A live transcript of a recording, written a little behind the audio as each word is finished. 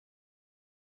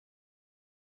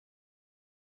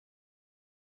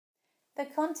The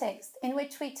context in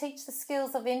which we teach the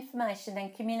skills of information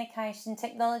and communication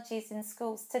technologies in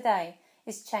schools today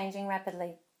is changing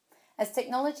rapidly. As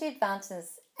technology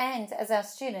advances and as our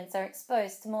students are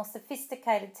exposed to more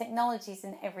sophisticated technologies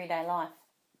in everyday life.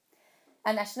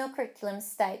 Our national curriculums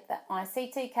state that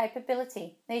ICT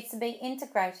capability needs to be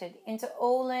integrated into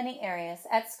all learning areas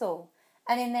at school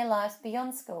and in their lives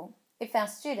beyond school if our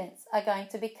students are going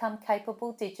to become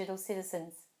capable digital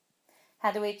citizens.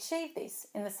 How do we achieve this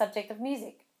in the subject of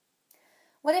music?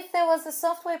 What if there was a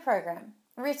software program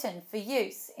written for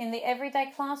use in the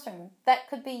everyday classroom that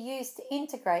could be used to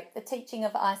integrate the teaching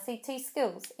of ICT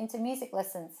skills into music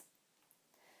lessons?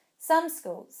 Some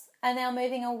schools are now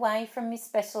moving away from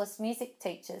specialist music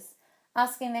teachers,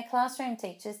 asking their classroom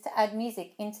teachers to add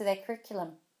music into their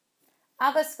curriculum.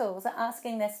 Other schools are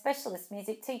asking their specialist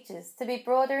music teachers to be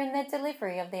broader in their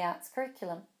delivery of the arts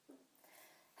curriculum.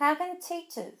 How can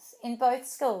teachers in both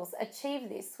schools achieve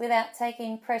this without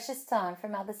taking precious time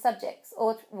from other subjects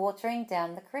or watering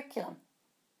down the curriculum?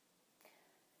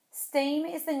 STEAM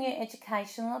is the new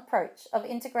educational approach of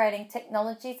integrating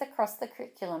technologies across the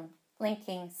curriculum,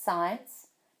 linking science,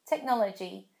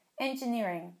 technology,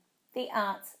 engineering, the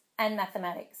arts and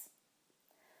mathematics.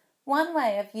 One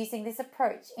way of using this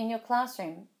approach in your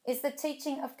classroom is the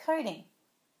teaching of coding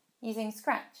using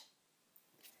Scratch.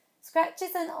 Scratch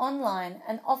is an online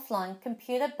and offline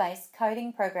computer-based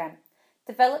coding program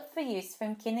developed for use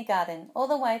from kindergarten all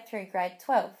the way through grade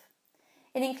 12.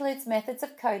 It includes methods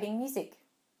of coding music.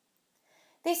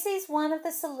 This is one of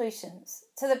the solutions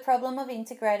to the problem of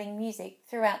integrating music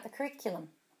throughout the curriculum.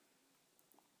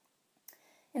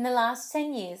 In the last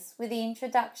 10 years, with the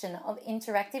introduction of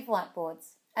interactive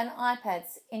whiteboards and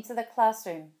iPads into the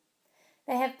classroom,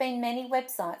 there have been many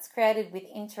websites created with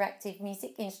interactive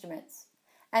music instruments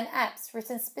and apps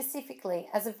written specifically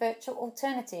as a virtual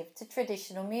alternative to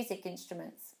traditional music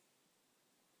instruments.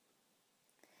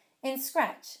 In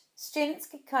Scratch, students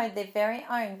can code their very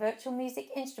own virtual music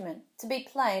instrument to be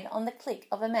played on the click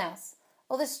of a mouse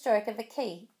or the stroke of a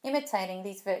key, imitating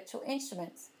these virtual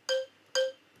instruments.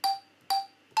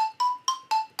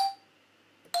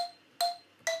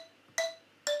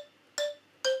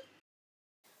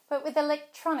 But with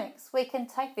electronics, we can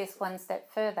take this one step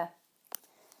further.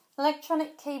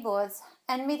 Electronic keyboards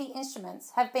and MIDI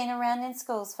instruments have been around in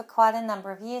schools for quite a number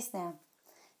of years now.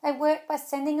 They work by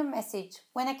sending a message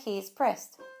when a key is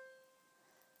pressed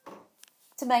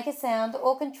to make a sound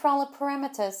or control a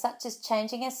parameter such as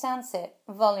changing a sound set,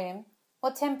 volume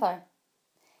or tempo.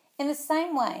 In the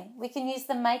same way, we can use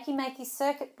the Makey Makey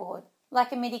circuit board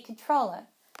like a MIDI controller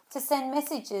to send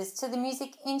messages to the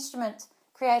music instrument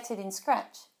created in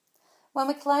Scratch. When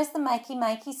we close the Makey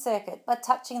Makey circuit by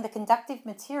touching the conductive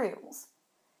materials,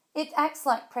 it acts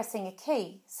like pressing a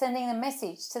key, sending a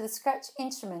message to the Scratch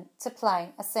instrument to play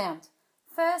a sound.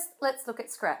 First, let's look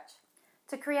at Scratch.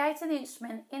 To create an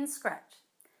instrument in Scratch,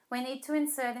 we need to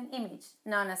insert an image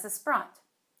known as a sprite.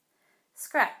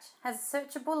 Scratch has a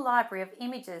searchable library of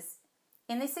images.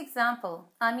 In this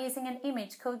example, I'm using an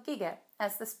image called Giga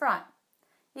as the sprite.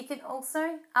 You can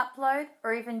also upload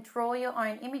or even draw your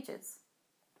own images.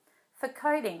 For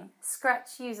coding,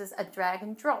 Scratch uses a drag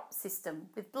and drop system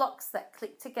with blocks that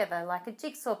click together like a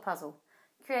jigsaw puzzle,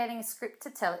 creating a script to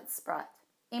tell its sprite,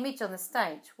 image on the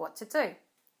stage, what to do.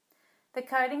 The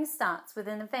coding starts with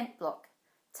an event block,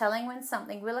 telling when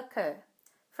something will occur,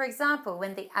 for example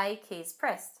when the A key is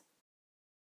pressed.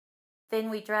 Then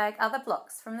we drag other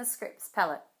blocks from the scripts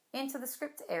palette into the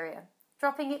script area,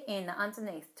 dropping it in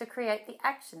underneath to create the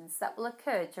actions that will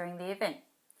occur during the event.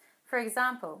 For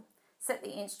example, set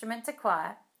the instrument to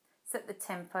quiet, set the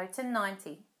tempo to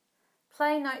 90,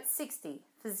 play note 60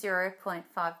 for 0.5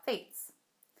 beats.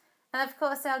 And of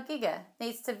course our Giga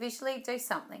needs to visually do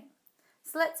something,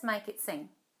 so let's make it sing.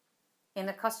 In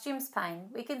the costumes pane,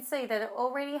 we can see that it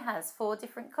already has 4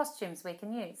 different costumes we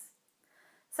can use.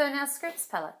 So in our scripts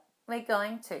palette, we're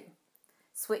going to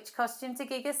switch costume to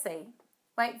Giga C,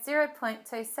 wait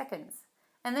 0.2 seconds,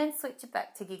 and then switch it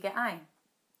back to Giga A.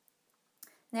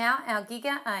 Now our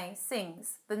Giga A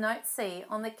sings the note C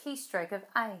on the keystroke of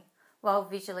A while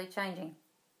visually changing.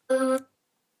 But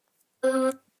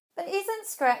isn't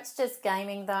Scratch just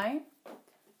gaming though?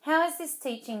 How is this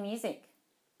teaching music?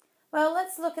 Well,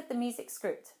 let's look at the music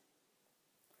script.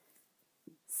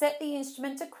 Set the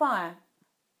instrument to choir.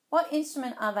 What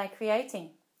instrument are they creating?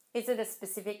 Is it a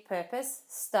specific purpose,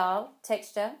 style,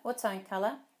 texture or tone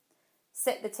colour?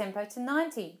 Set the tempo to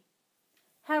 90.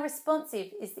 How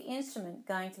responsive is the instrument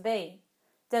going to be?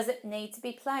 Does it need to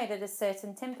be played at a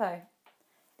certain tempo?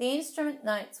 The instrument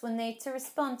notes will need to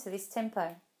respond to this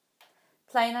tempo.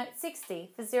 Play note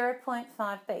 60 for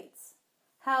 0.5 beats.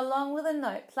 How long will the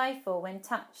note play for when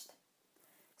touched?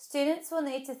 Students will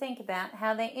need to think about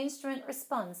how their instrument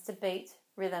responds to beat,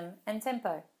 rhythm and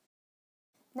tempo.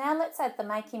 Now let's add the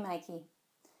Makey Makey.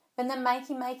 When the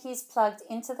Makey Makey is plugged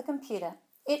into the computer,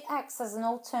 it acts as an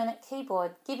alternate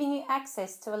keyboard, giving you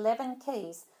access to 11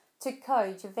 keys to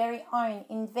code your very own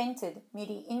invented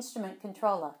MIDI instrument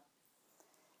controller.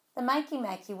 The Makey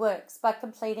Makey works by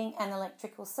completing an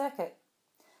electrical circuit.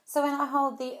 So when I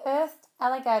hold the earthed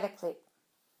alligator clip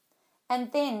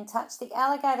and then touch the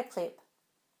alligator clip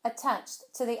attached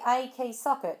to the A key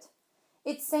socket,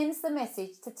 it sends the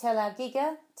message to tell our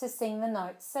gigger to sing the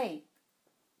note C.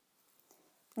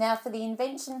 Now for the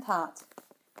invention part.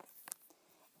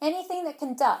 Anything that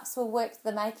conducts will work to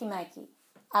the Makey Makey.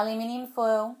 Aluminium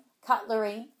foil,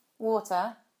 cutlery,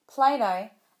 water, Play-Doh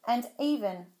and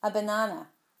even a banana.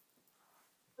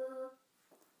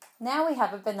 Now we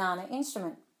have a banana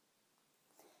instrument.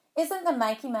 Isn't the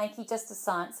Makey Makey just a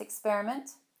science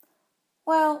experiment?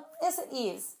 Well, yes it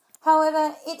is.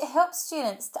 However, it helps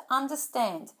students to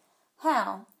understand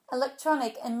how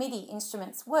electronic and MIDI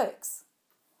instruments works.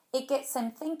 It gets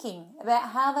them thinking about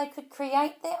how they could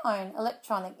create their own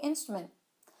electronic instrument.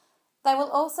 They will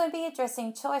also be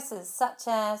addressing choices such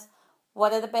as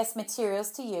what are the best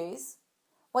materials to use,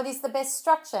 what is the best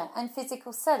structure and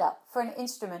physical setup for an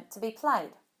instrument to be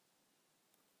played.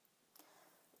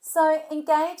 So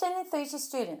engage and enthuse your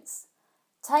students.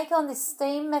 Take on this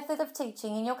STEAM method of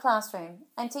teaching in your classroom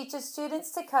and teach your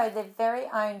students to code their very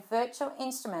own virtual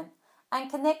instrument and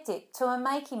connect it to a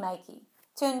Makey Makey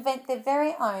to invent their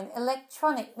very own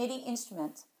electronic MIDI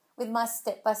instrument with my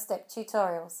step-by-step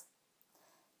tutorials.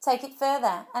 Take it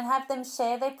further and have them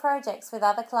share their projects with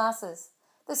other classes,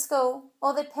 the school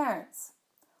or their parents.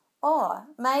 Or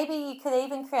maybe you could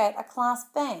even create a class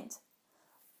band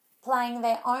playing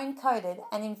their own coded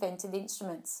and invented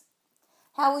instruments.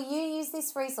 How will you use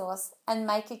this resource and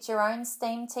make it your own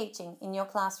STEAM teaching in your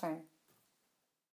classroom?